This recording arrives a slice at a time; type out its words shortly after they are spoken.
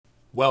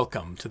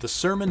Welcome to the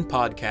Sermon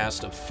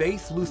Podcast of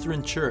Faith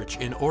Lutheran Church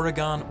in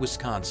Oregon,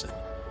 Wisconsin,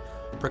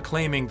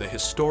 proclaiming the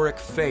historic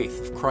faith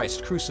of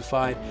Christ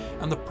crucified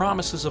and the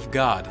promises of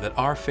God that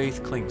our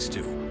faith clings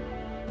to.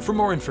 For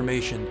more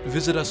information,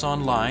 visit us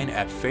online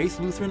at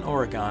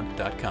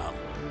faithlutheranoregon.com.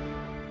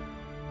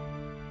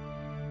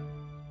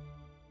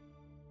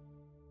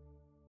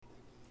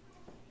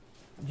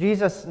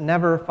 Jesus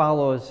never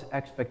follows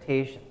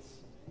expectations.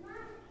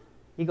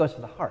 He goes for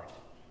the heart.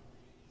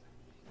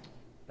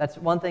 That's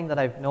one thing that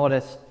I've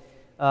noticed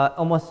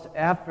almost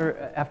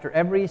after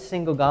every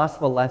single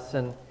gospel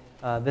lesson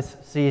this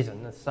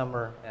season, this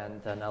summer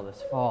and now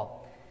this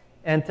fall.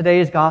 And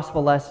today's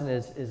gospel lesson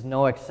is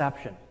no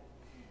exception.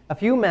 A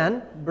few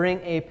men bring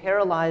a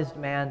paralyzed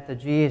man to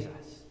Jesus.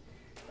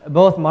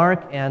 Both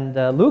Mark and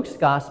Luke's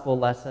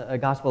gospel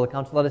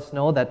accounts let us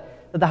know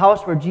that the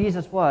house where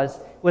Jesus was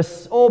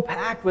so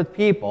packed with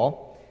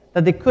people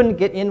that they couldn't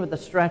get in with the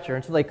stretcher.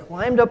 And so they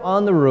climbed up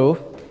on the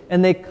roof,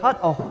 and they cut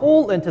a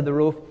hole into the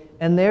roof,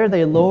 and there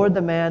they lowered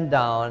the man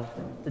down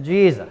to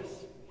Jesus.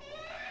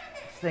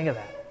 Just think of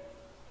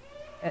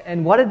that.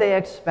 And what did they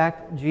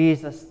expect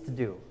Jesus to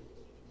do?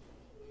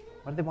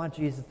 What did they want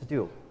Jesus to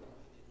do?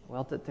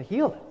 Well, to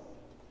heal them.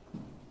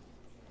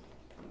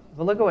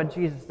 But look at what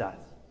Jesus does.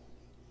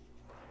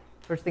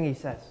 First thing he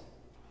says,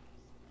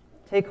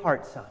 "Take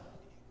heart, son.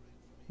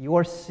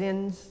 Your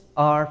sins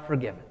are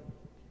forgiven."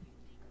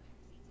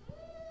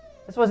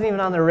 This wasn't even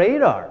on the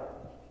radar.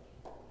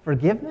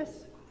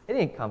 Forgiveness? They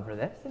didn't come for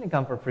this. They didn't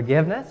come for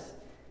forgiveness.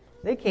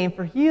 They came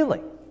for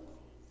healing.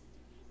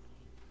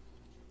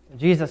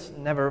 Jesus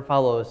never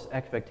follows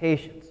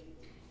expectations.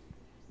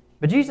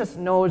 But Jesus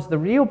knows the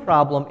real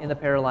problem in the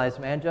paralyzed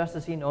man, just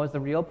as he knows the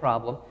real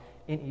problem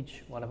in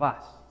each one of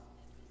us.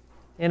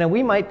 And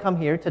we might come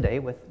here today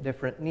with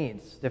different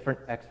needs, different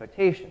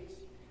expectations.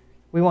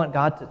 We want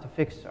God to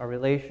fix our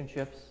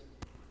relationships,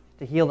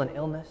 to heal an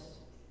illness,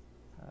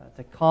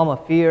 to calm a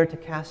fear, to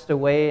cast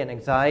away an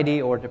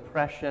anxiety or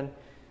depression,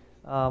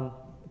 to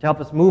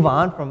help us move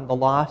on from the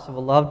loss of a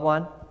loved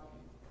one.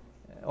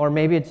 Or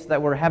maybe it's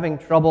that we're having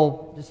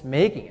trouble just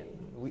making it.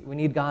 We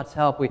need God's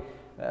help. We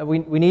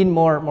need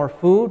more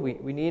food.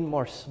 We need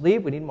more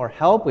sleep. We need more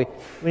help. We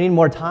need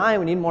more time.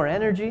 We need more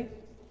energy.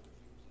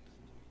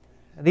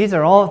 These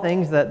are all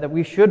things that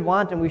we should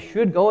want and we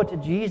should go to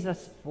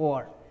Jesus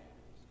for.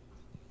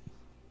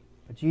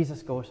 But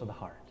Jesus goes to the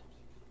heart.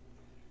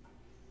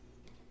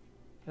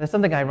 There's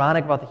something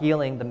ironic about the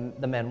healing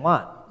the men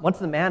want. Once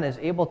the man is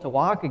able to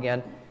walk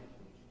again,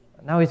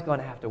 now he's going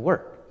to have to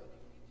work.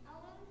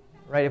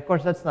 Right? Of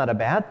course, that's not a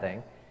bad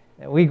thing.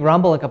 We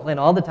grumble and complain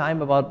all the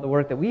time about the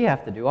work that we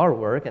have to do, our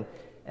work,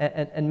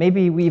 and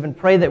maybe we even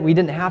pray that we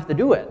didn't have to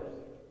do it.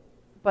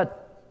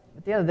 But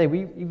at the end of the day,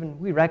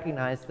 we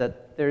recognize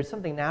that there's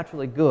something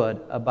naturally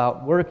good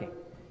about working.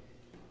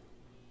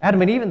 Adam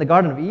and Eve in the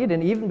Garden of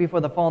Eden, even before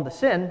the fall into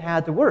sin,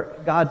 had to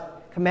work. God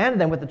commanded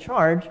them with the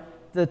charge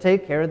to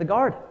take care of the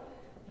garden.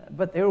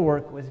 But their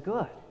work was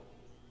good.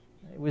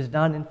 It was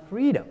done in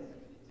freedom.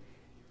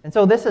 And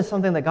so this is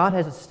something that God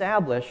has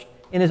established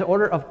in His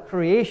order of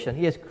creation.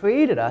 He has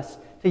created us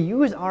to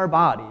use our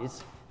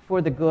bodies for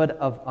the good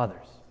of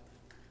others.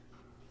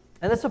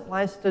 And this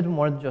applies to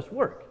more than just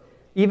work.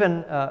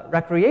 Even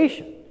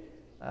recreation.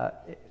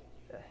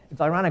 It's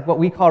ironic, what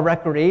we call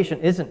recreation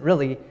isn't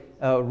really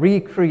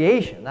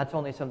recreation. That's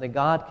only something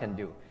God can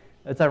do.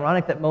 It's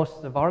ironic that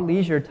most of our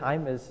leisure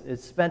time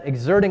is spent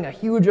exerting a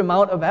huge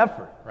amount of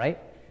effort, right?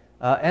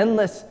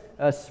 Endless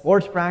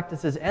sports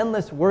practices,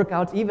 endless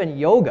workouts, even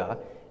yoga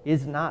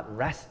is not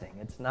resting.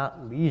 It's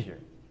not leisure.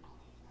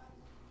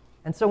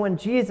 And so when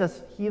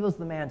Jesus heals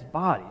the man's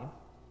body,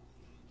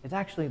 it's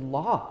actually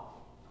law.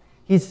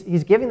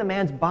 He's giving the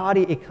man's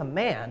body a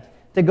command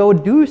to go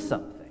do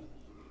something.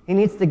 He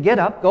needs to get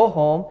up, go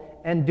home,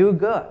 and do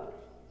good.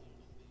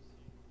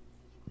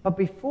 But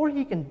before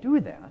he can do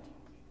that,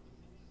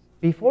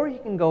 before he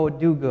can go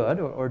do good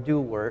or do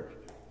work,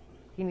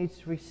 he needs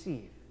to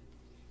receive.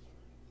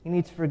 He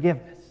needs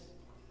forgiveness.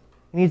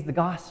 He needs the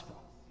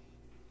gospel.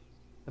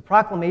 The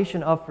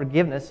proclamation of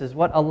forgiveness is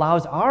what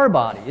allows our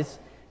bodies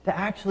to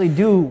actually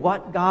do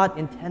what God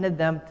intended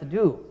them to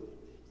do.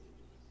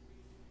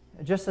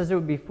 Just as it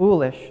would be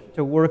foolish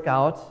to work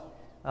out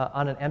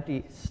on an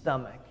empty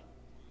stomach,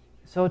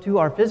 so too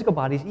our physical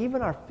bodies,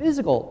 even our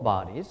physical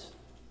bodies,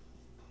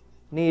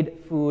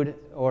 need food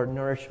or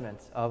nourishment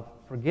of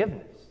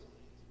forgiveness.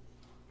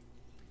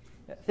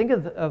 Think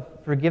of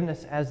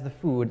forgiveness as the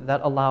food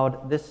that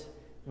allowed this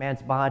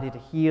man's body to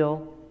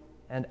heal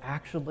and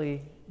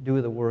actually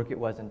do the work it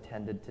was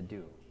intended to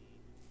do.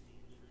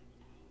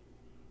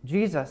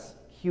 Jesus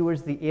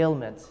cures the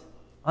ailments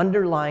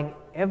underlying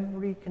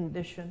every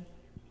condition,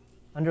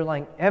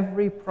 underlying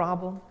every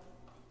problem.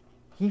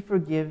 He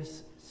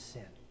forgives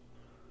sin.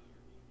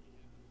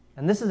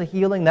 And this is a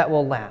healing that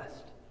will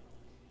last.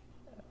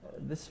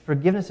 This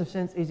forgiveness of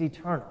sins is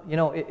eternal. You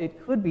know,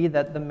 it could be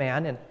that the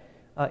man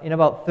in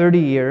about 30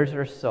 years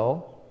or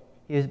so,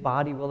 his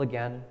body will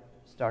again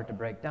start to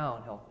break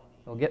down.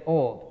 He'll get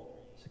old,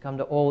 succumb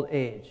to old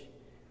age.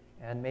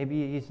 and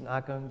maybe he's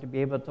not going to be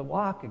able to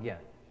walk again.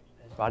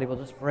 His body will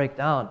just break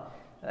down.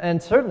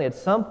 And certainly at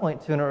some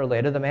point sooner or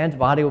later, the man's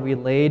body will be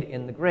laid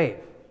in the grave.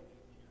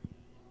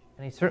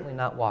 And he's certainly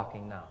not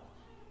walking now.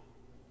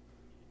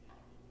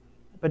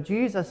 But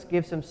Jesus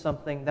gives him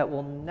something that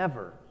will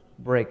never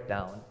break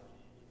down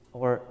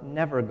or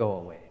never go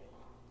away: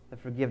 the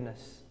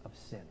forgiveness of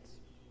sins.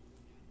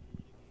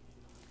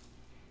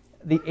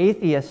 The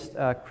atheist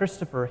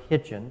Christopher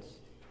Hitchens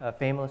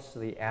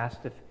famously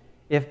asked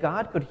if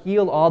God could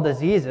heal all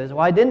diseases,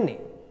 why didn't he?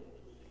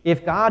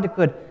 If God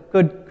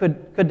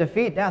could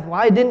defeat death,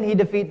 why didn't he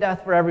defeat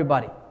death for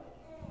everybody?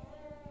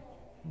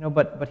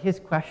 But his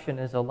question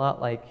is a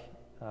lot like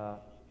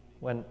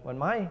when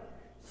my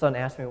son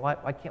asked me,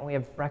 why can't we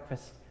have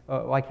breakfast?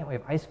 Why can't we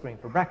have ice cream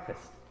for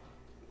breakfast?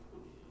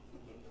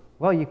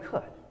 Well, you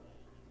could,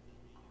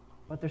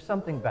 but there's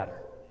something better.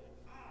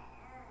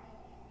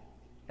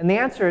 And the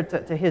answer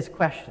to his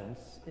questions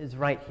is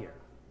right here.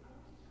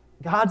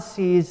 God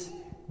sees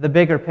the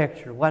bigger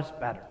picture, what's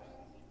better.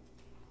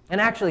 And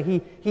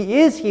actually,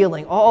 he is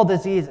healing all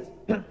diseases.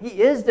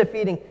 He is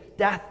defeating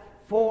death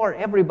for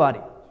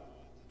everybody.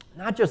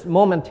 Not just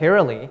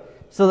momentarily,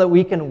 so that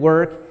we can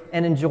work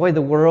and enjoy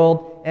the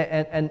world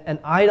and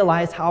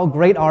idolize how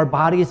great our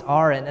bodies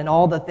are and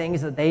all the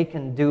things that they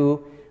can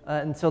do,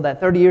 and so that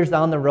 30 years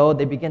down the road,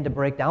 they begin to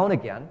break down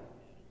again.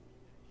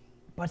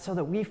 But so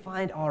that we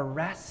find our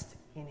rest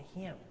in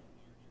Him.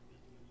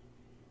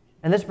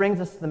 And this brings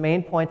us to the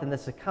main point in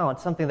this account,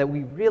 something that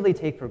we really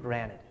take for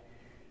granted.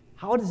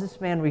 How does this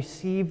man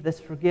receive this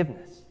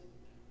forgiveness?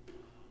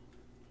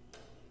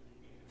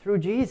 Through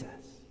Jesus,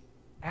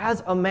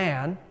 as a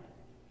man,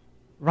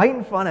 right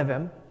in front of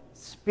him,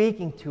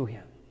 speaking to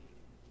him.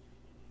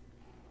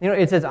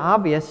 It's as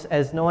obvious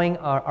as knowing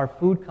our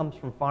food comes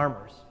from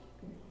farmers,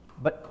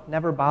 but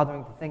never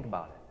bothering to think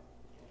about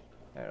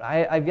it.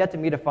 I've yet to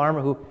meet a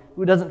farmer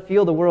who doesn't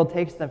feel the world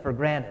takes them for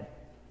granted.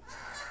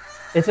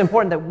 It's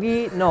important that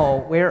we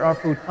know where our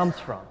food comes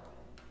from,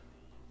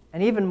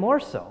 and even more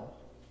so,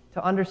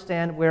 to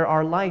understand where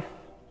our life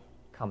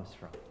comes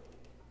from.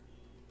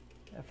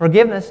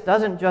 Forgiveness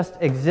doesn't just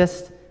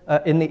exist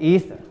in the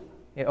ether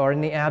or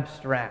in the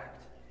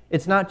abstract.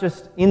 It's not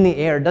just in the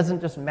air. It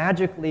doesn't just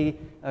magically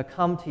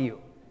come to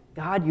you.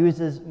 God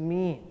uses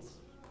means.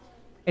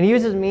 And He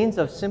uses means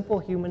of simple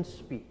human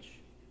speech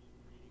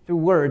through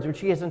words which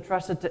He has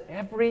entrusted to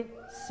every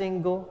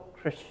single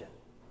Christian.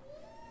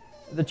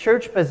 The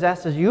church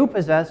possesses, you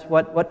possess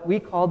what we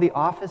call the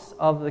office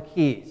of the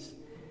keys,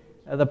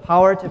 the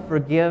power to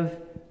forgive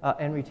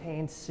and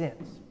retain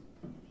sins.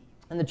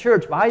 And the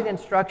church, by the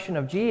instruction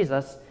of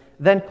Jesus,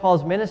 then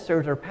calls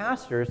ministers or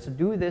pastors to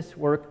do this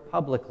work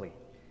publicly.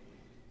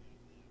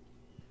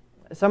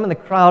 Some in the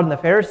crowd and the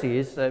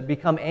Pharisees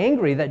become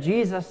angry that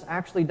Jesus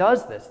actually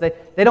does this.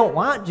 They don't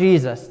want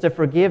Jesus to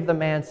forgive the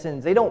man's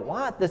sins. They don't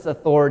want this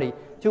authority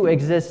to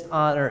exist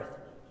on earth.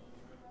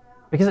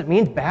 Because it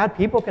means bad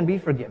people can be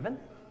forgiven.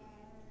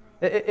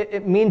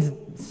 It means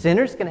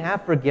sinners can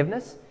have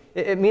forgiveness.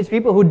 It means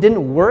people who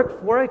didn't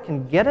work for it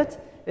can get it.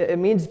 It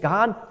means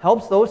God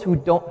helps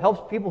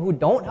people who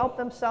don't help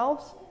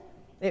themselves.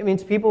 It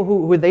means people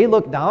who they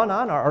look down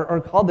on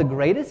are called the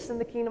greatest in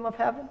the kingdom of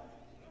heaven.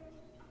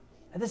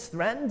 And this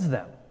threatens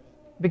them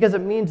because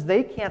it means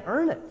they can't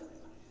earn it.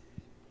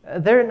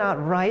 They're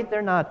not right.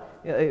 They're not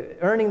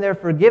earning their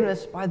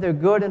forgiveness by their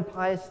good and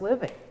pious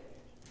living.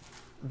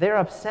 They're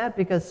upset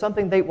because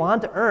something they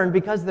want to earn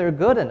because they're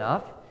good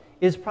enough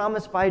is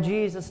promised by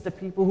Jesus to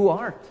people who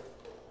aren't.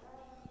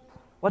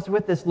 What's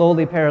with this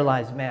lowly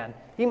paralyzed man?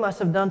 He must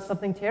have done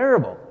something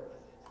terrible.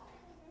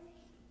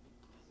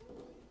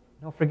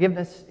 No,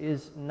 forgiveness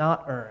is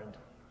not earned,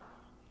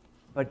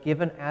 but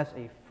given as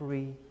a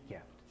free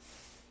gift.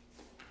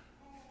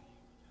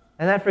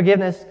 And that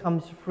forgiveness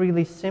comes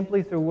freely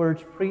simply through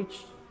words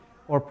preached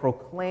or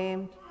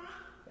proclaimed.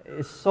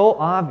 It's so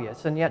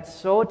obvious and yet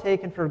so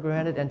taken for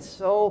granted and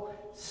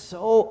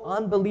so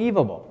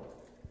unbelievable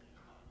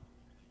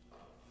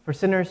for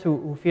sinners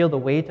who feel the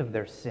weight of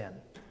their sin.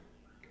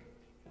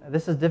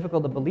 This is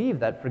difficult to believe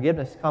that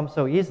forgiveness comes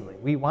so easily.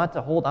 We want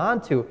to hold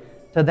on to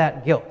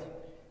that guilt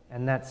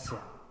and that sin.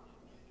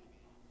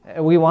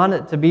 We want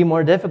it to be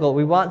more difficult.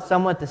 We want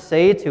someone to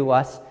say to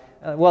us,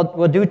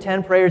 we'll do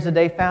 10 prayers a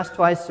day, fast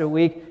twice a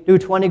week, do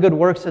 20 good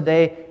works a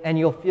day, and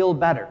you'll feel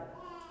better.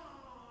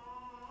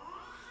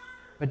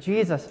 But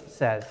Jesus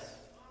says,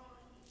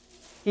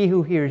 he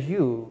who hears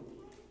you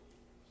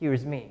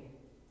hears me.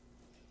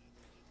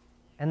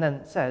 And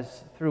then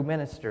says through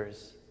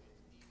ministers,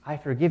 I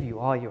forgive you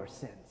all your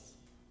sins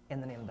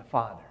in the name of the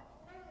Father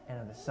and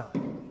of the Son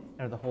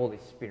and of the Holy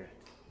Spirit.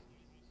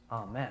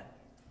 Amen.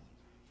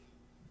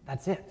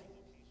 That's it.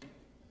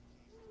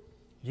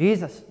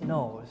 Jesus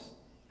knows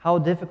how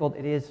difficult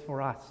it is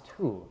for us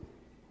too.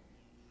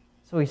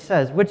 So He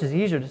says, which is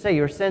easier to say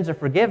your sins are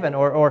forgiven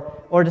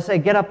or to say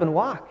get up and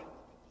walk?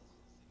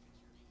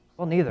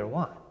 Well, neither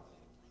one.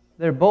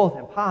 They're both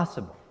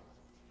impossible.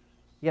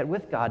 Yet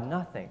with God,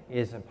 nothing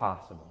is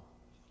impossible.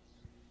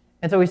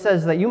 And so He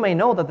says that you may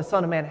know that the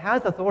Son of Man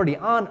has authority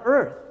on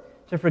earth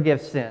to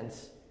forgive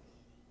sins.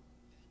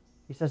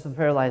 He says to the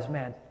paralyzed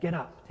man, get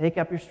up, take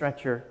up your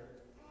stretcher,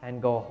 and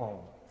go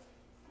home.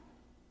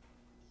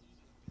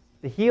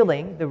 The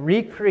healing, the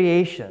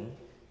recreation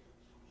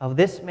of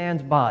this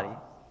man's body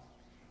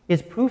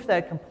is proof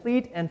that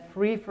complete and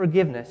free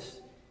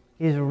forgiveness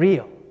is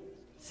real,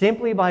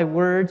 simply by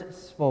words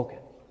spoken.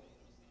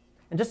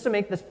 And just to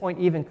make this point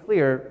even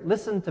clearer,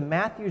 listen to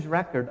Matthew's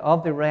record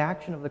of the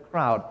reaction of the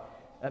crowd.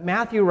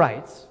 Matthew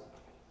writes,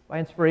 by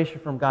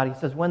inspiration from God, he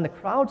says, when the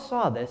crowd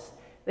saw this,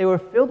 they were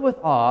filled with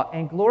awe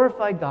and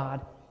glorified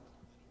God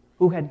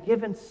who had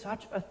given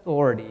such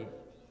authority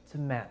to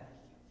men.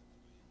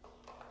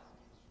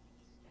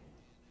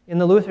 In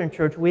the Lutheran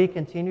Church, we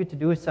continue to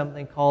do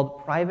something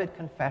called private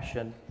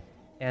confession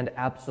and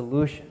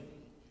absolution.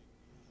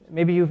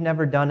 Maybe you've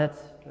never done it.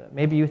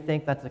 Maybe you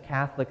think that's a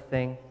Catholic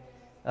thing.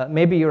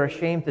 Maybe you're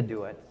ashamed to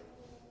do it.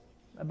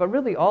 But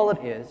really all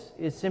it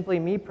is simply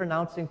me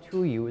pronouncing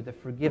to you the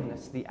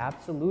forgiveness, the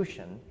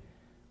absolution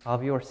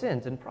of your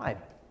sins in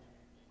private.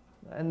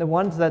 And the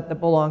ones that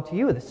belong to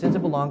you, the sins that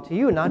belong to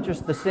you, not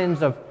just the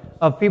sins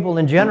of people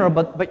in general,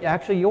 but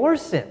actually your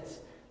sins,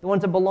 the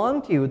ones that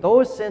belong to you,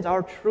 those sins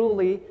are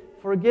truly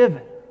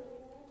forgiven.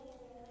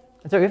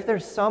 And so if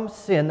there's some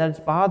sin that is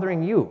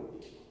bothering you,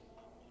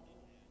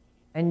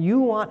 and you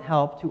want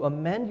help to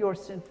amend your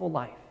sinful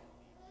life,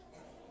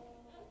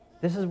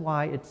 this is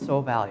why it's so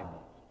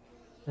valuable.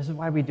 This is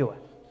why we do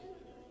it.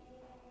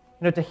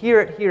 You know, to hear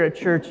it here at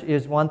church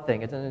is one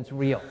thing, and it's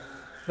real.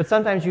 But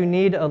sometimes you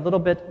need a little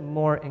bit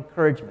more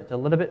encouragement, a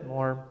little bit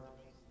more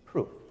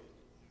proof.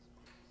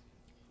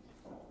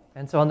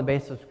 And so on the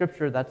basis of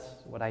Scripture, that's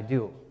what I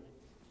do.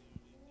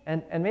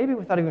 And maybe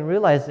without even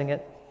realizing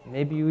it,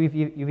 maybe you've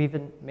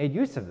even made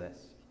use of this,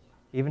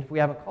 even if we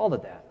haven't called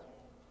it that.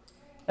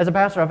 As a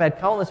pastor, I've had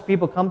countless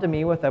people come to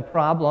me with a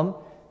problem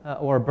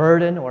or a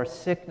burden or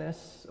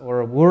sickness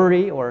or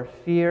worry or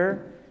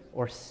fear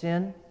or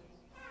sin.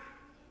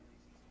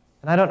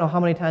 And I don't know how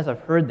many times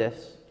I've heard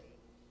this.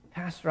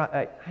 Pastor,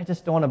 I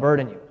just don't want to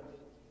burden you.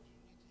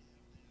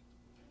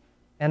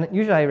 And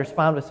usually I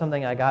respond with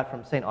something I got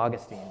from St.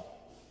 Augustine.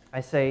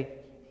 I say,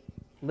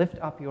 lift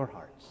up your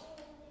hearts.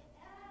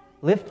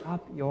 Lift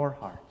up your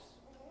hearts.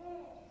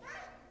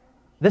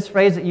 This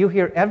phrase that you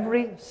hear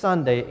every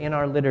Sunday in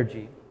our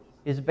liturgy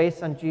is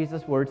based on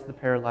Jesus' words to the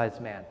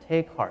paralyzed man,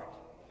 take heart.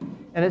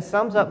 And it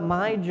sums up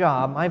my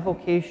job, my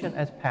vocation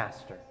as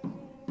pastor.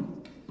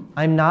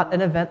 I'm not an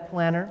event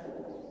planner.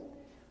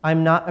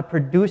 I'm not a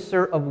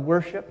producer of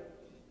worship.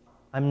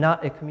 I'm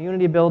not a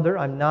community builder.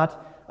 I'm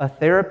not a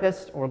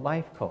therapist or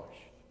life coach.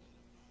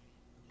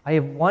 I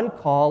have one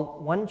call,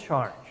 one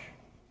charge,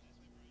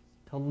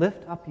 to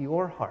lift up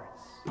your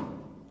hearts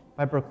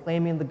by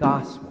proclaiming the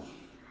gospel,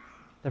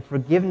 the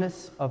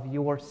forgiveness of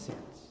your sins.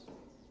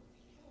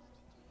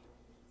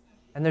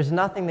 And there's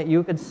nothing that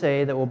you could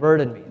say that will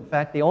burden me. In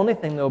fact, the only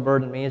thing that will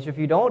burden me is if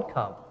you don't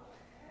come.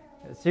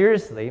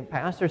 Seriously,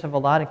 pastors have a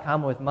lot in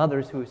common with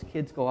mothers whose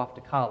kids go off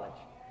to college.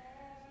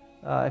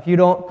 If you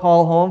don't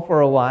call home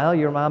for a while,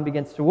 your mom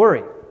begins to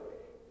worry.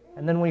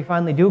 And then when you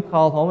finally do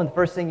call home, and the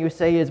first thing you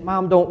say is,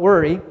 Mom, don't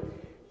worry.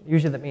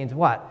 Usually that means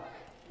what?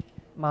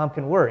 Mom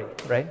can worry,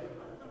 right?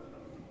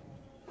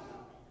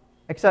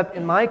 Except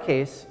in my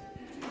case,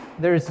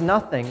 there's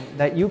nothing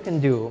that you can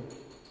do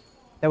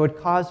that would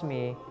cause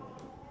me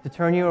to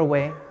turn you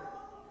away.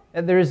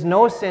 And there is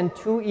no sin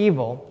too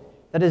evil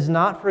that is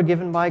not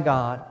forgiven by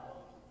God,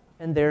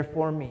 and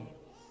therefore me.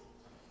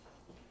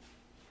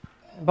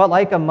 But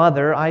like a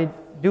mother, I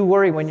do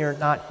worry when you're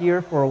not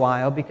here for a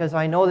while because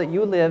I know that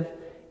you live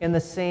in the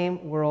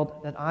same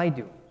world that I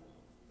do.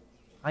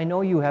 I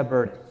know you have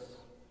burdens.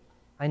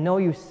 I know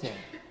you sin.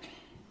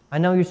 I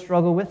know you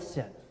struggle with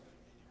sin.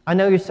 I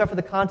know you suffer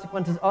the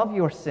consequences of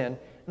your sin,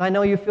 and I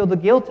know you feel the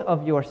guilt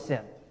of your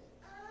sin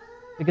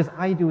because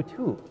I do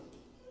too.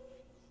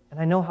 And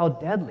I know how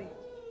deadly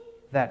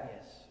that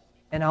is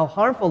and how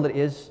harmful it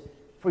is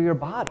for your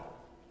body.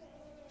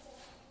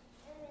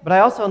 But I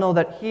also know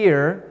that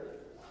here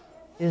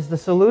is the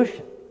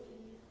solution.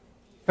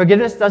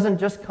 Forgiveness doesn't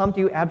just come to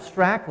you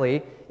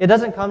abstractly. It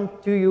doesn't come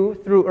to you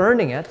through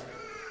earning it.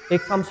 It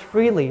comes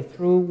freely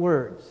through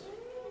words.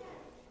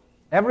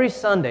 Every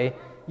Sunday,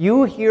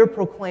 you hear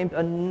proclaimed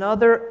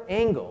another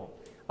angle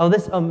of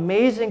this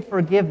amazing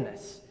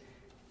forgiveness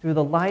through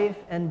the life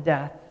and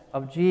death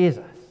of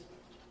Jesus.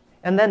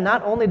 And then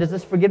not only does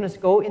this forgiveness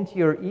go into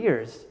your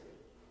ears,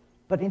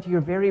 but into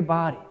your very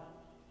body.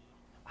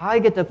 I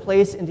get to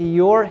place into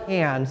your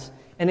hands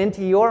and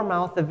into your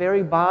mouth the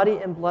very body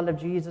and blood of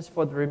Jesus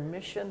for the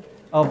remission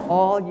of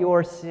all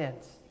your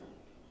sins.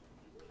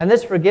 And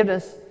this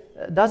forgiveness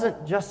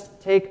doesn't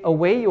just take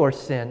away your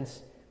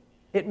sins,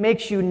 it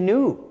makes you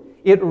new.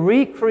 It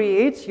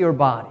recreates your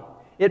body.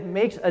 It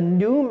makes a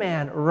new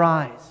man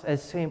rise,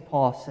 as St.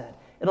 Paul said.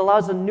 It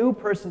allows a new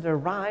person to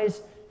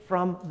rise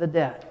from the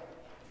dead.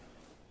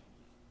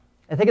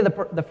 I think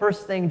of the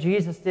first thing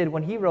Jesus did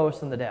when he rose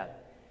from the dead.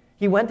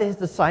 He went to his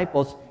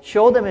disciples,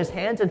 showed them his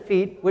hands and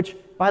feet, which,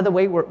 by the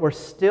way, were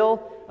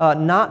still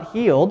not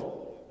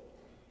healed,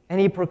 and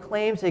he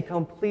proclaims a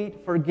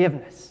complete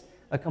forgiveness,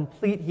 a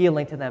complete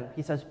healing to them.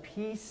 He says,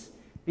 peace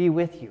be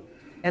with you.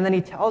 And then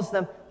he tells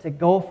them to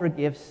go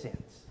forgive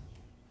sins.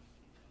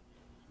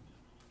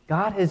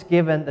 God has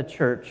given the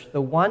church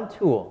the one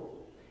tool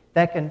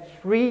that can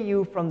free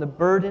you from the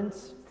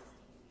burdens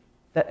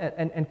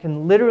and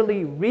can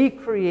literally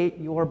recreate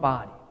your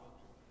body.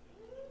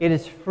 It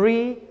is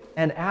free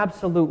and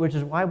absolute, which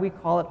is why we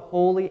call it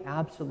holy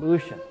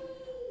absolution.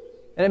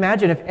 And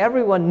imagine if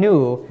everyone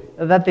knew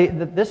that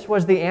this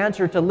was the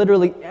answer to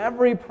literally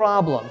every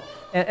problem,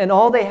 and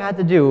all they had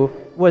to do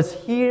was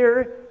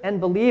hear and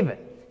believe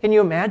it. Can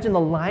you imagine the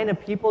line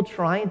of people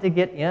trying to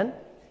get in?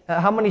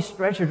 How many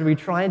stretchers would be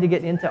trying to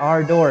get into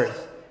our doors?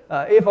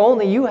 If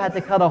only you had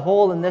to cut a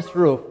hole in this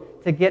roof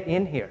to get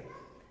in here.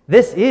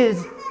 This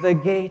is the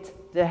gate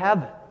to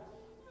heaven.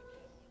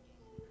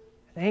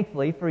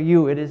 Thankfully for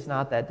you, it is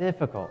not that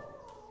difficult.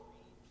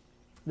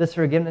 This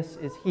forgiveness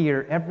is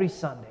here every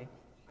Sunday,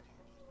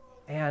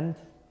 and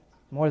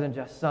more than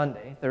just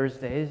Sunday,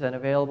 Thursdays, and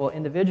available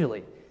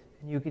individually.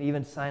 And you can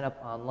even sign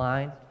up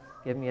online,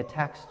 give me a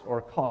text or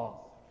a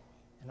call,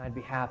 and I'd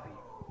be happy,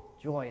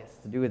 joyous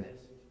to do this.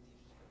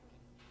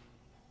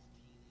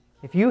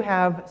 If you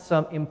have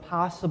some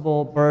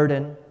impossible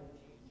burden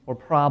or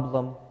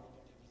problem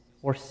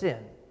or sin,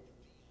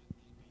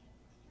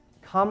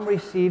 come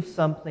receive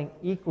something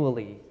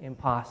equally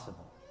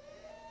impossible.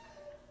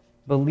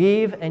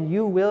 Believe and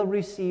you will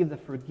receive the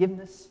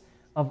forgiveness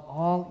of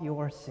all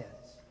your sins.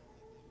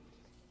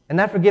 And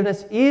that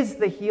forgiveness is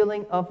the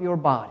healing of your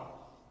body.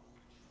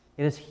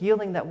 It is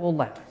healing that will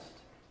last.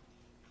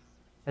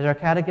 As our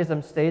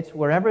catechism states,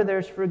 wherever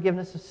there's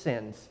forgiveness of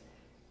sins,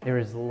 there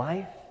is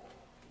life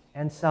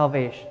and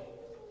salvation.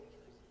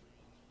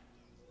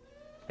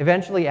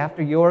 Eventually,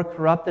 after your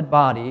corrupted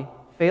body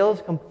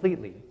fails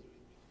completely,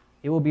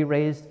 it will be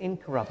raised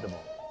incorruptible.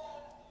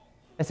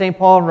 As St.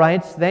 Paul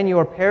writes, then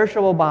your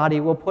perishable body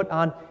will put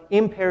on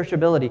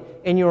imperishability,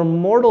 and your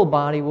mortal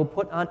body will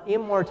put on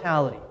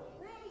immortality.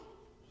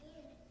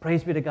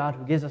 Praise be to God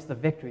who gives us the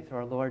victory through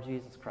our Lord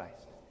Jesus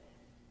Christ.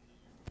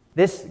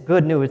 This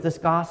good news, this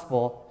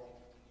gospel,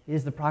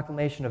 is the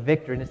proclamation of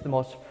victory, and it's the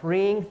most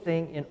freeing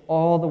thing in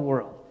all the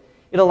world.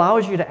 It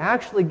allows you to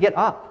actually get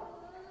up,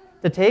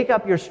 to take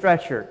up your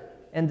stretcher,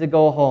 and to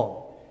go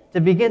home,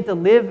 to begin to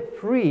live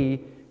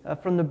free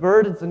from the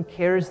burdens and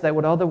cares that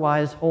would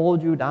otherwise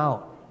hold you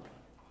down,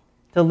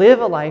 to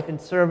live a life in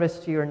service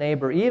to your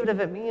neighbor, even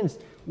if it means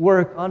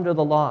work under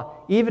the law,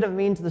 even if it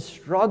means the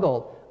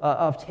struggle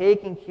of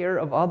taking care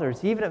of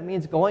others, even if it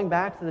means going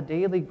back to the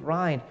daily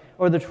grind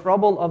or the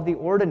trouble of the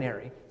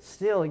ordinary.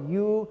 Still,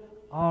 you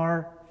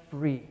are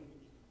free.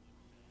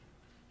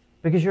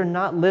 Because you're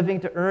not living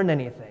to earn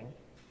anything,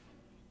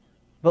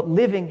 but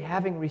living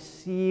having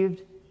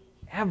received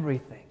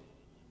everything.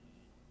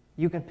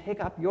 You can pick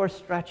up your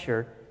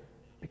stretcher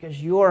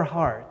because your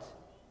heart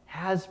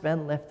has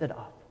been lifted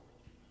up.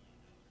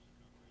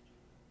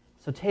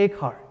 So take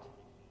heart.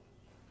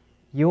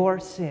 Your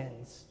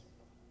sins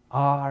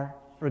are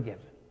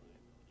forgiven.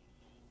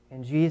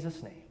 In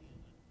Jesus' name,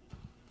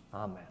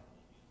 amen.